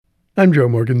I'm Joe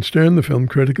Morgenstern, the film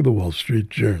critic of the Wall Street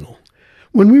Journal.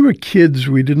 When we were kids,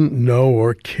 we didn't know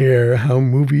or care how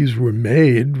movies were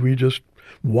made. We just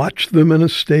watched them in a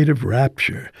state of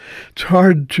rapture. It's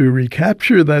hard to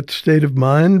recapture that state of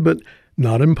mind, but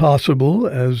not impossible,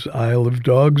 as Isle of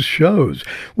Dogs shows.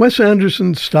 Wes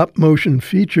Anderson's stop-motion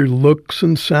feature looks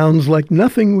and sounds like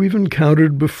nothing we've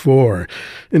encountered before,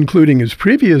 including his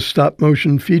previous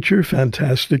stop-motion feature,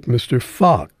 Fantastic Mr.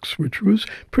 Fox, which was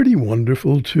pretty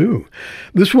wonderful, too.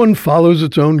 This one follows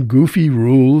its own goofy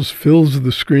rules, fills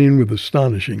the screen with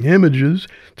astonishing images,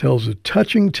 tells a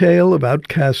touching tale of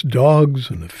outcast dogs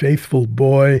and a faithful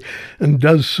boy, and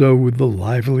does so with the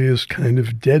liveliest kind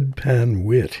of deadpan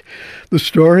wit. The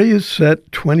story is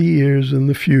set 20 years in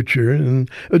the future in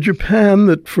a Japan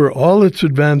that, for all its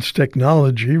advanced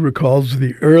technology, recalls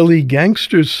the early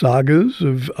gangster sagas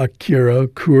of Akira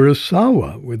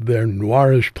Kurosawa with their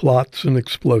noirish plots and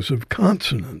explosive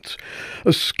consonants.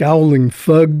 A scowling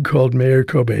thug called Mayor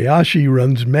Kobayashi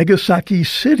runs Megasaki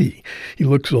City. He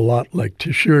looks a lot like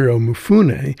Toshiro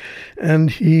Mifune,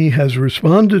 and he has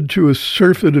responded to a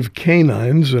surfeit of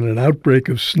canines and an outbreak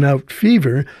of snout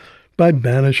fever by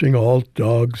banishing all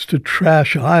dogs to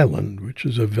Trash Island, which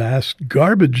is a vast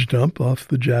garbage dump off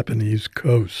the Japanese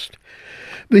coast.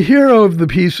 The hero of the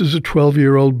piece is a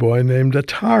 12-year-old boy named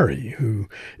Atari, who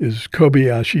is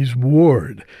Kobayashi's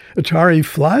ward. Atari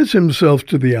flies himself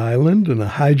to the island in a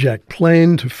hijacked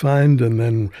plane to find and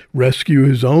then rescue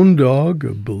his own dog,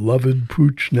 a beloved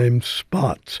pooch named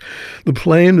Spots. The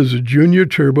plane is a junior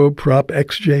turboprop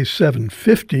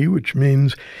XJ750, which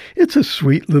means it's a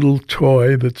sweet little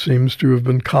toy that seems to have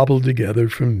been cobbled together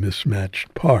from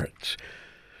mismatched parts.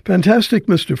 Fantastic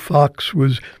Mr. Fox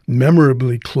was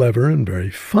memorably clever and very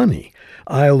funny.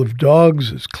 Isle of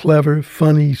Dogs is clever,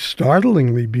 funny,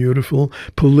 startlingly beautiful,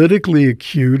 politically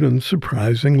acute, and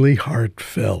surprisingly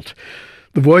heartfelt.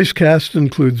 The voice cast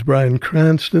includes Bryan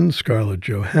Cranston, Scarlett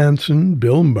Johansson,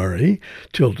 Bill Murray,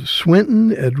 Tilda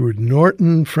Swinton, Edward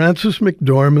Norton, Frances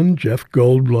McDormand, Jeff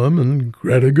Goldblum, and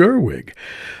Greta Gerwig.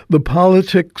 The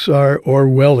politics are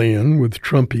Orwellian with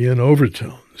Trumpian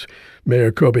overtones.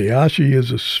 Mayor Kobayashi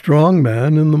is a strong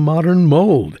man in the modern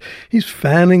mold. He's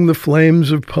fanning the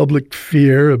flames of public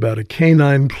fear about a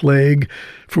canine plague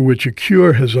for which a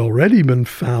cure has already been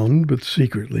found but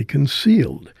secretly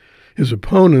concealed. His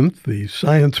opponent, the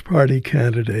Science Party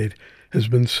candidate, has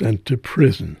been sent to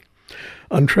prison.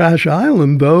 On Trash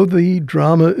Island, though, the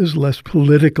drama is less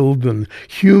political than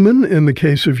human in the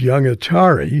case of young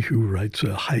Atari, who writes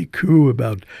a haiku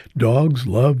about dogs,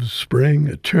 love, spring,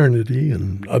 eternity,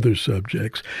 and other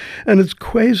subjects, and it's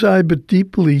quasi but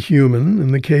deeply human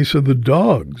in the case of the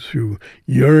dogs, who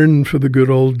yearn for the good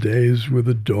old days with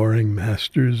adoring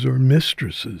masters or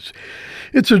mistresses.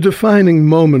 It's a defining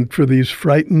moment for these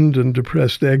frightened and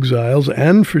depressed exiles,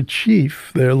 and for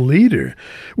Chief, their leader.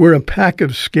 We're a pack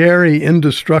of scary,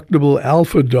 indestructible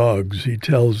alpha dogs, he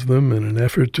tells them in an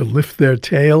effort to lift their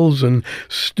tails and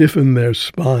stiffen their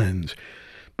spines.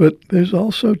 But there's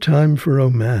also time for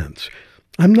romance.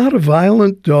 I'm not a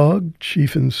violent dog,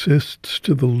 Chief insists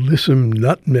to the lissom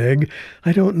Nutmeg.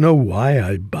 I don't know why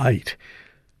I bite.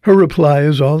 Her reply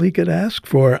is all he could ask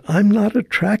for. I'm not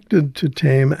attracted to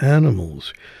tame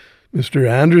animals. Mr.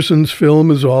 Anderson's film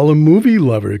is all a movie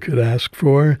lover could ask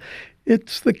for.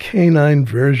 It's the canine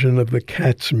version of the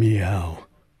cat's meow.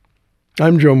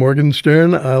 I'm Joe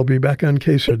Morgenstern. I'll be back on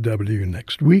KCRW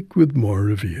next week with more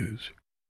reviews.